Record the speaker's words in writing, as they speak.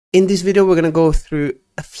In this video, we're going to go through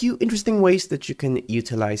a few interesting ways that you can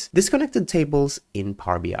utilize disconnected tables in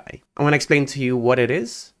Power BI. I want to explain to you what it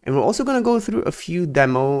is, and we're also going to go through a few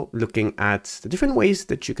demo looking at the different ways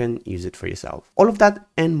that you can use it for yourself. All of that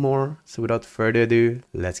and more. So without further ado,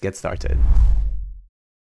 let's get started.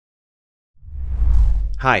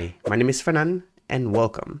 Hi, my name is Fernan, and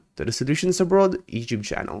welcome to the Solutions Abroad YouTube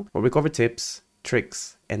channel, where we cover tips,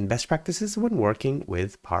 tricks, and best practices when working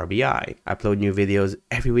with Power BI. I upload new videos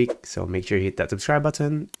every week, so make sure you hit that subscribe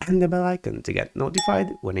button and the bell icon to get notified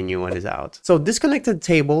when a new one is out. So disconnected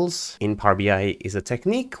tables in Power BI is a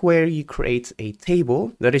technique where you create a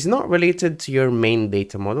table that is not related to your main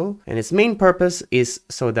data model, and its main purpose is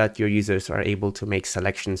so that your users are able to make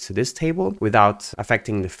selections to this table without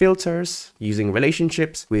affecting the filters, using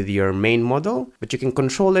relationships with your main model, but you can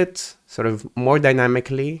control it sort of more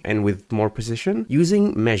dynamically and with more precision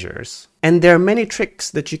using measures. And there are many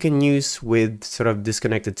tricks that you can use with sort of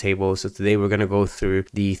disconnected tables. So today we're going to go through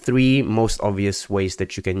the three most obvious ways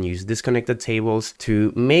that you can use disconnected tables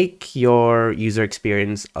to make your user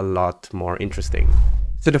experience a lot more interesting.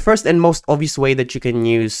 So the first and most obvious way that you can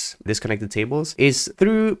use disconnected tables is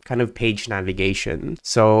through kind of page navigation.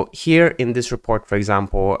 So here in this report, for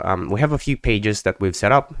example, we have a few pages that we've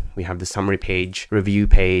set up. We have the summary page, review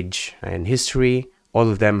page, and history. All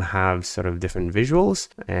of them have sort of different visuals.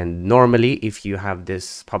 And normally, if you have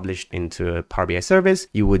this published into a Power BI service,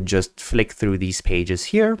 you would just flick through these pages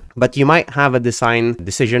here. But you might have a design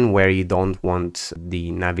decision where you don't want the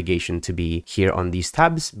navigation to be here on these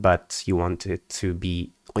tabs, but you want it to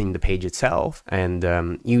be in the page itself. And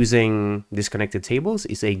using disconnected tables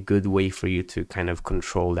is a good way for you to kind of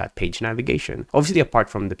control that page navigation, obviously apart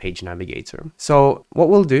from the page navigator. So what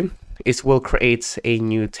we'll do is we'll create a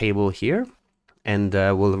new table here. And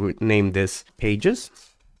we'll name this pages,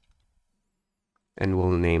 and we'll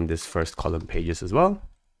name this first column pages as well.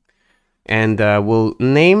 And we'll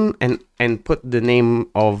name and put the name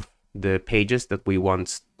of the pages that we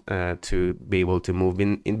want to be able to move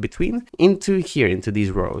in between into here, into these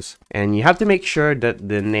rows. And you have to make sure that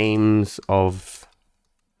the names of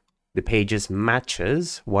the pages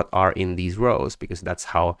matches what are in these rows, because that's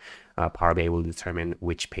how Power BI will determine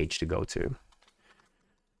which page to go to.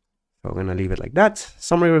 So I'm going to leave it like that.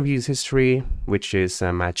 Summary reviews history, which is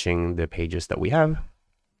matching the pages that we have.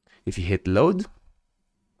 If you hit load,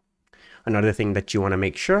 another thing that you want to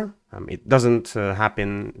make sure, it doesn't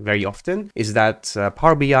happen very often, is that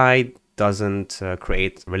Power BI doesn't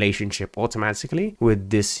create relationship automatically with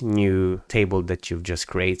this new table that you've just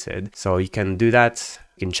created. So you can do that.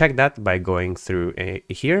 You can check that by going through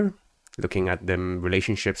here. Looking at the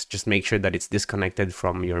relationships, just make sure that it's disconnected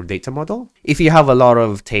from your data model. If you have a lot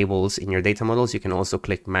of tables in your data models, you can also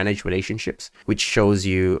click manage relationships, which shows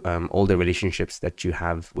you all the relationships that you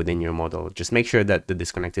have within your model. Just make sure that the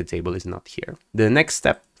disconnected table is not here. The next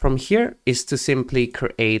step from here is to simply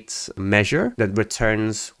create a measure that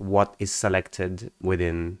returns what is selected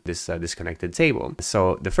within this disconnected table.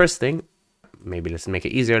 So the first thing, maybe let's make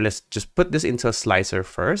it easier. Let's just put this into a slicer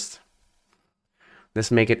first. Let's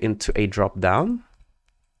make it into a drop down.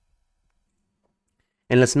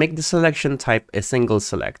 And let's make the selection type a single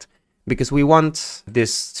select, because we want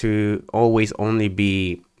this to always only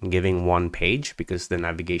be giving one page, because the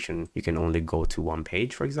navigation, you can only go to one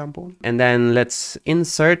page, for example. And then let's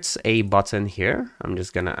insert a button here. I'm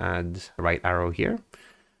just going to add a right arrow here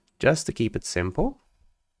just to keep it simple.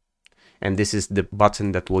 And this is the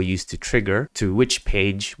button that we'll use to trigger to which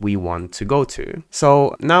page we want to go to.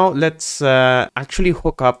 So now let's actually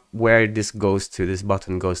hook up where this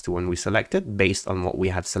button goes to when we select it based on what we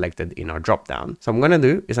have selected in our dropdown. So I'm going to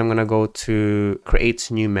do is I'm going to go to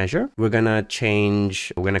create new measure. We're going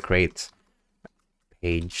to create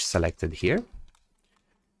page selected here.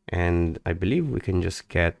 And I believe we can just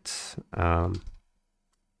get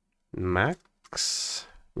max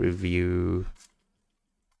review.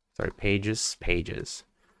 Sorry, pages.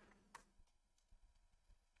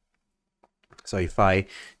 So if I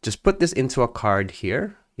just put this into a card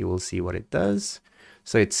here, you will see what it does.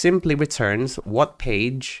 So it simply returns what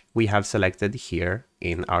page we have selected here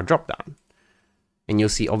in our dropdown. And you'll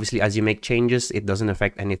see, obviously, as you make changes, it doesn't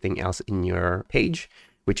affect anything else in your page,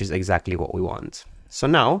 which is exactly what we want. So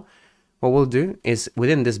now what we'll do is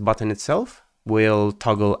within this button itself, we'll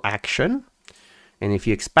toggle action. And if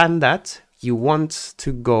you expand that, you want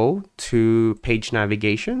to go to page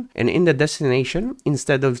navigation, and in the destination,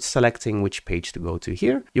 instead of selecting which page to go to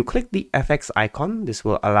here, you click the FX icon. This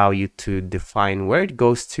will allow you to define where it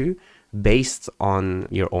goes to based on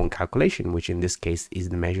your own calculation, which in this case is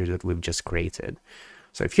the measure that we've just created.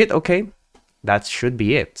 So if you hit OK, that should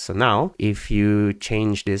be it. So now if you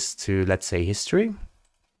change this to, let's say, history,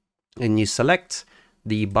 and you select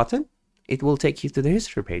the button, it will take you to the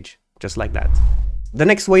history page, just like that. The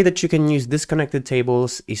next way that you can use disconnected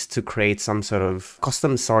tables is to create some sort of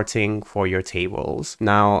custom sorting for your tables.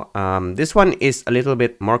 Now, this one is a little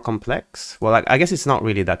bit more complex. Well, I guess it's not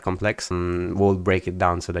really that complex. We'll break it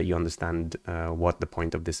down so that you understand what the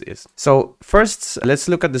point of this is. So first, let's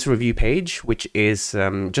look at this review page, which is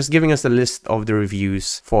just giving us a list of the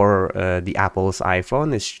reviews for the Apple's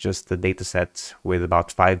iPhone. It's just a data set with about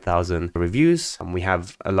 5,000 reviews. We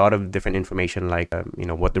have a lot of different information like,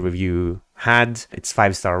 what the review had, its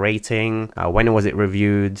 5-star rating, when was it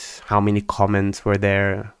reviewed, how many comments were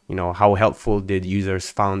there, how helpful did users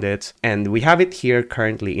found it. And we have it here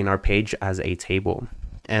currently in our page as a table.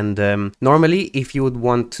 And normally, if you would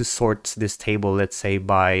want to sort this table, let's say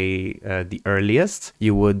by the earliest,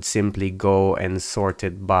 you would simply go and sort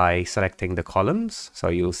it by selecting the columns. So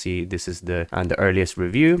you'll see this is the earliest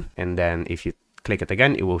review. And then if you click it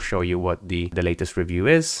again, it will show you what the latest review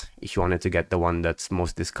is. If you wanted to get the one that's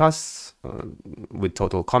most discussed with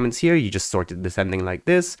total comments here, you just sort it descending like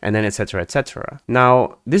this, and then etc, etc.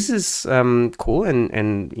 Now this is cool,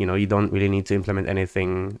 and you don't really need to implement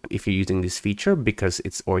anything if you're using this feature because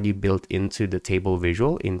it's already built into the table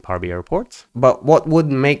visual in Power BI reports. But what would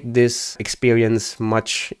make this experience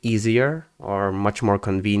much easier or much more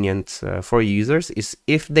convenient for users is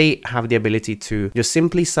if they have the ability to just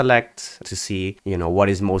simply select to see what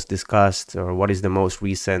is most discussed or what is the most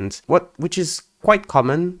recent, which is quite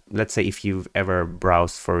common. Let's say if you've ever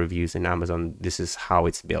browsed for reviews in Amazon, this is how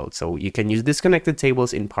it's built. So you can use disconnected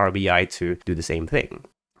tables in Power BI to do the same thing.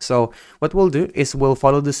 So what we'll do is we'll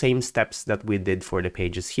follow the same steps that we did for the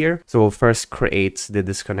pages here. So we'll first create the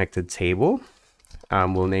disconnected table.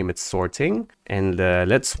 We'll name it sorting, and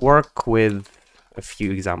let's work with a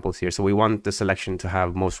few examples here. So we want the selection to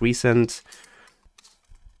have most recent,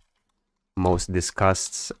 most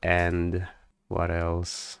discussed, and what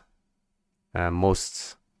else?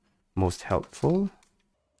 Most helpful.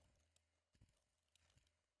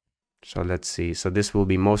 So let's see. So this will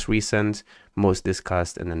be most recent, most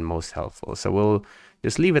discussed, and then most helpful. So we'll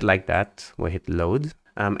just leave it like that. We'll hit load.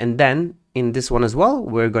 And then in this one as well,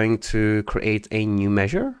 we're going to create a new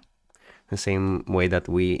measure, the same way that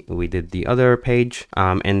we did the other page.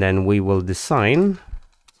 And then we will decide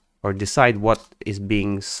what is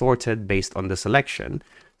being sorted based on the selection.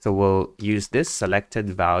 So we'll use this selected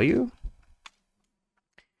value.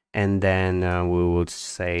 And then we will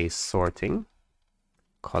say sorting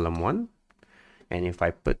column 1. And if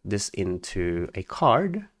I put this into a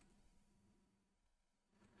card,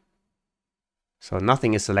 so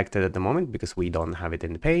nothing is selected at the moment because we don't have it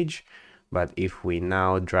in the page. But if we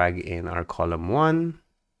now drag in our column 1,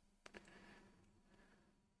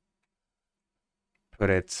 put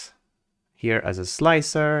it here as a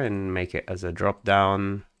slicer and make it as a drop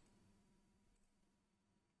down.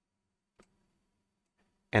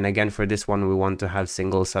 And again, for this one, we want to have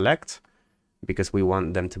single select because we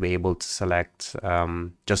want them to be able to select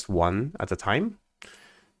just one at a time.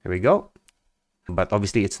 There we go. But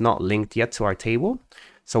obviously it's not linked yet to our table.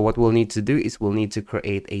 So what we'll need to do is we'll need to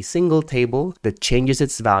create a single table that changes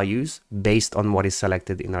its values based on what is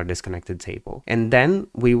selected in our disconnected table. And then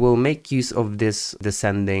we will make use of this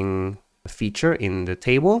descending feature in the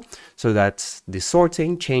table so that the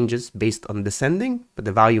sorting changes based on descending, but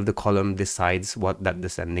the value of the column decides what that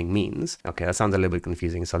descending means. Okay, that sounds a little bit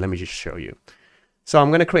confusing, so let me just show you. So I'm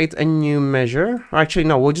going to create a new measure. Actually,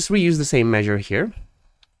 no, we'll just reuse the same measure here.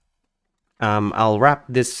 I'll wrap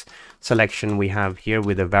this selection we have here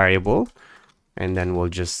with a variable, and then we'll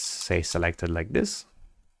just say selected like this.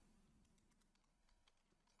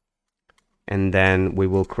 And then we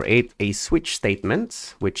will create a switch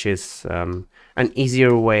statement, which is an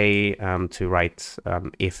easier way to write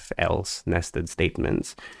if-else nested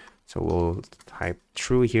statements. So we'll type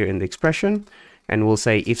true here in the expression, and we'll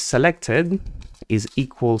say if selected is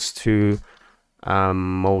equals to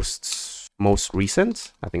most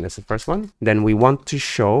recent. I think that's the first one. Then we want to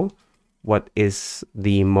show what is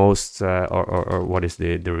the most or what is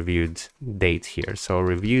the reviewed date here. So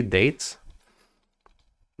reviewed date,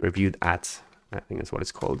 reviewed at, I think that's what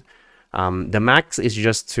it's called. The max is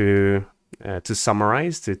just to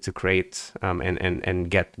summarize, to create and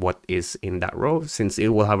get what is in that row. Since it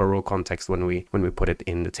will have a row context when we put it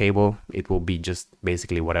in the table, it will be just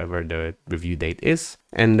basically whatever the review date is.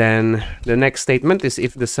 And then the next statement is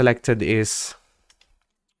if the selected is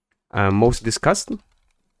most discussed.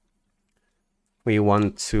 We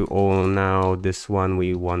want to now this one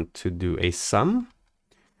we want to do a sum,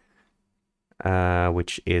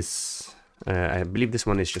 which is I believe this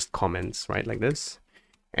one is just comments, right? Like this.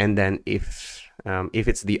 And then if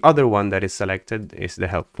it's the other one that is selected is the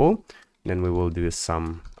helpful, then we will do a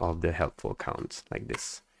sum of the helpful counts like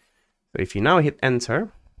this. So if you now hit enter,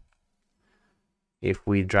 if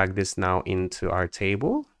we drag this now into our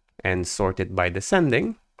table and sort it by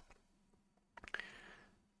descending,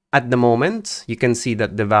 at the moment, you can see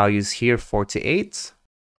that the value is here 48.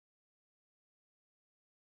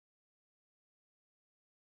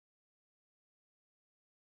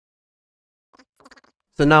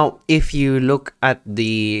 So now, if you look at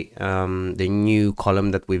the new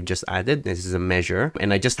column that we've just added, this is a measure,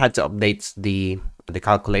 and I just had to update the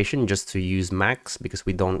calculation just to use max because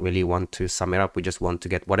we don't really want to sum it up. We just want to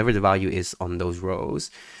get whatever the value is on those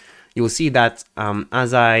rows. You will see that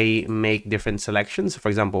as I make different selections, for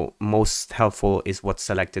example, most helpful is what's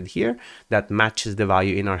selected here. That matches the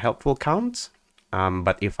value in our helpful count.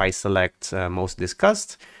 But if I select most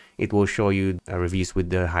discussed, it will show you reviews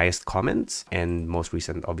with the highest comments, and most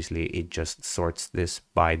recent, obviously, it just sorts this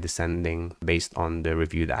by descending based on the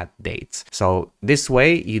reviewed at dates. So this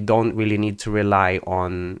way, you don't really need to rely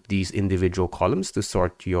on these individual columns to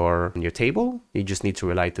sort your table. You just need to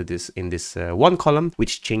rely to this in this one column,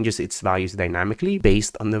 which changes its values dynamically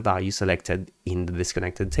based on the value selected in the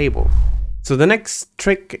disconnected table. So the next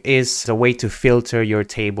trick is a way to filter your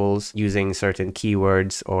tables using certain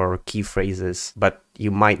keywords or key phrases, but you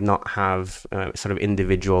might not have sort of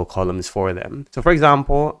individual columns for them. So for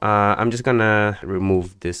example, I'm just gonna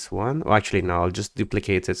remove this one. Well, actually, no, I'll just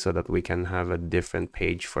duplicate it so that we can have a different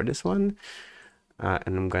page for this one.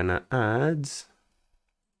 And I'm gonna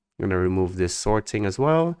remove this sorting as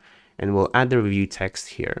well, and we'll add the review text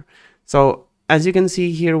here. So as you can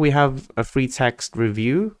see here, we have a free text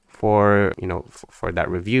review for that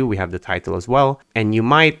review. We have the title as well, and you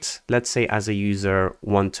might, let's say as a user,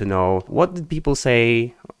 want to know what did people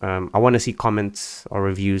say. I want to see comments or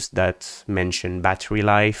reviews that mention battery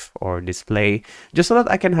life or display, just so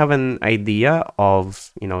that I can have an idea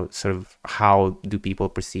of sort of how do people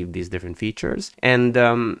perceive these different features. And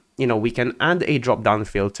we can add a drop-down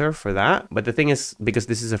filter for that. But the thing is, because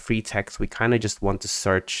this is a free text, we kind of just want to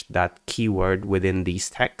search that keyword within these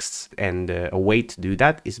texts. And a way to do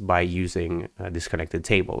that is by using disconnected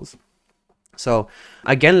tables. So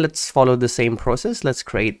again, let's follow the same process. Let's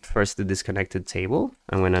create first the disconnected table.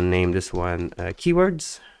 I'm going to name this one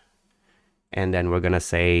keywords. And then we're going to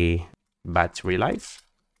say battery life.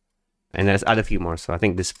 And let's add a few more. So I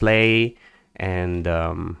think display and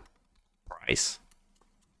price.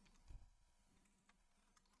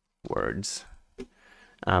 Words.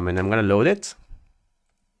 And I'm going to load it.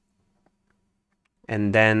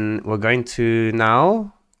 And then we're going to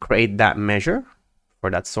now create that measure for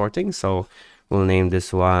that sorting. So we'll name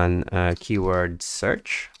this one keyword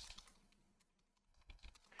search.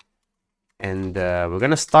 And we're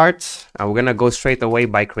going to start, we're going to go straight away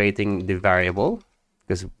by creating the variable,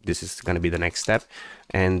 because this is going to be the next step.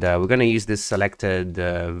 And we're going to use this selected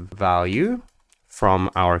value from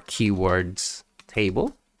our keywords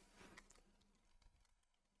table.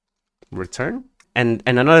 Return. And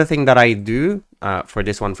another thing that I do for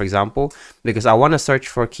this one, for example, because I want to search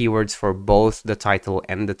for keywords for both the title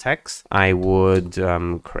and the text, I would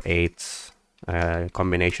create a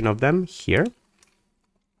combination of them here.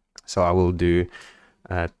 So I will do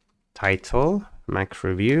title, max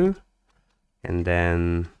review, and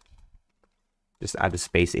then just add a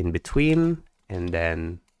space in between, and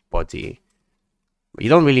then body. You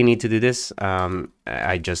don't really need to do this.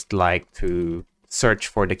 I just like to search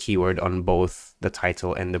for the keyword on both the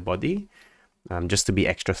title and the body, just to be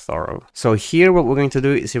extra thorough. So here, what we're going to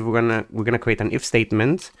do is we're gonna create an if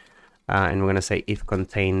statement, and we're gonna say if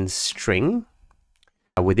contains string.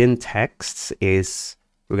 Within texts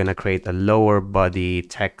we're gonna create a lower body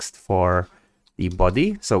text for the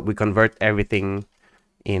body. So we convert everything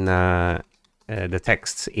in the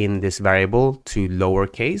texts in this variable to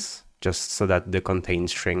lowercase, just so that the contain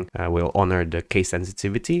string will honor the case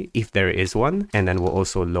sensitivity if there is one. And then we'll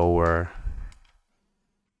also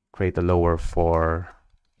create a lower for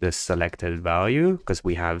the selected value, because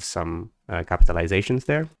we have some capitalizations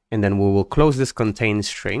there. And then we will close this contain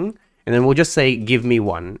string, and then we'll just say give me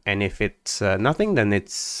one, and if it's nothing, then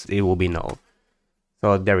it will be null.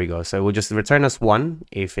 So there we go. So it will just return us one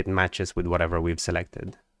if it matches with whatever we've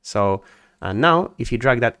selected. So now if you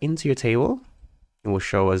drag that into your table, it will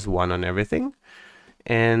show us one on everything.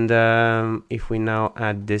 And if we now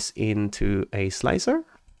add this into a slicer,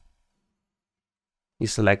 you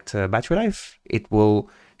select battery life, it will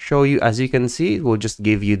show you, as you can see, it will just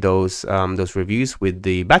give you those reviews with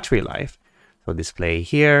the battery life. So display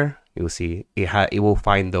here, you will see it will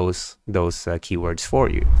find those keywords for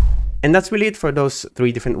you. And that's really it for those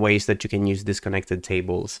 3 different ways that you can use disconnected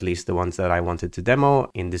tables, at least the ones that I wanted to demo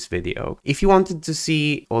in this video. If you wanted to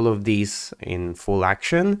see all of these in full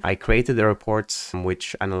action, I created a report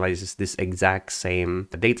which analyzes this exact same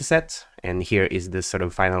data set. And here is the sort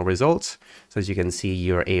of final result. So as you can see,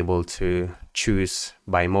 you're able to choose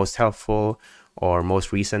by most helpful or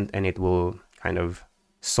most recent, and it will kind of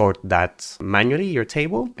sort that manually, your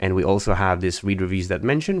table. And we also have this read reviews that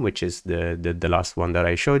mention, which is the last one that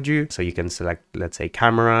I showed you. So you can select, let's say,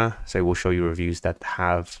 camera. So it will show you reviews that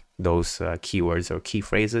have those keywords or key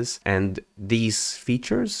phrases. And these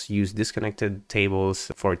features use disconnected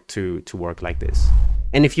tables for it to work like this.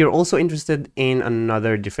 And if you're also interested in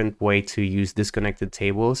another different way to use disconnected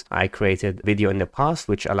tables, I created a video in the past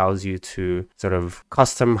which allows you to sort of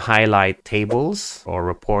custom highlight tables or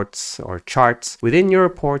reports or charts within your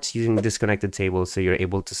reports using disconnected tables. So you're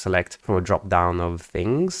able to select from a drop down of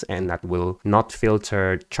things, and that will not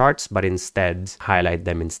filter charts, but instead highlight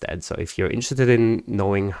them instead. So if you're interested in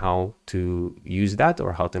knowing how to use that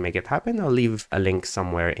or how to make it happen, I'll leave a link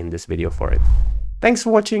somewhere in this video for it. Thanks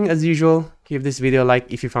for watching. As usual, give this video a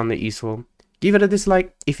like if you found it useful. Give it a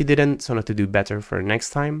dislike if you didn't, so not to do better for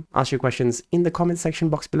next time. Ask your questions in the comment section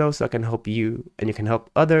box below so I can help you and you can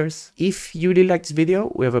help others. If you really liked this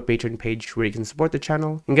video, we have a Patreon page where you can support the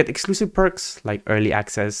channel and get exclusive perks like early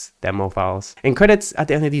access, demo files, and credits at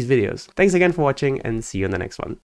the end of these videos. Thanks again for watching, and see you in the next one.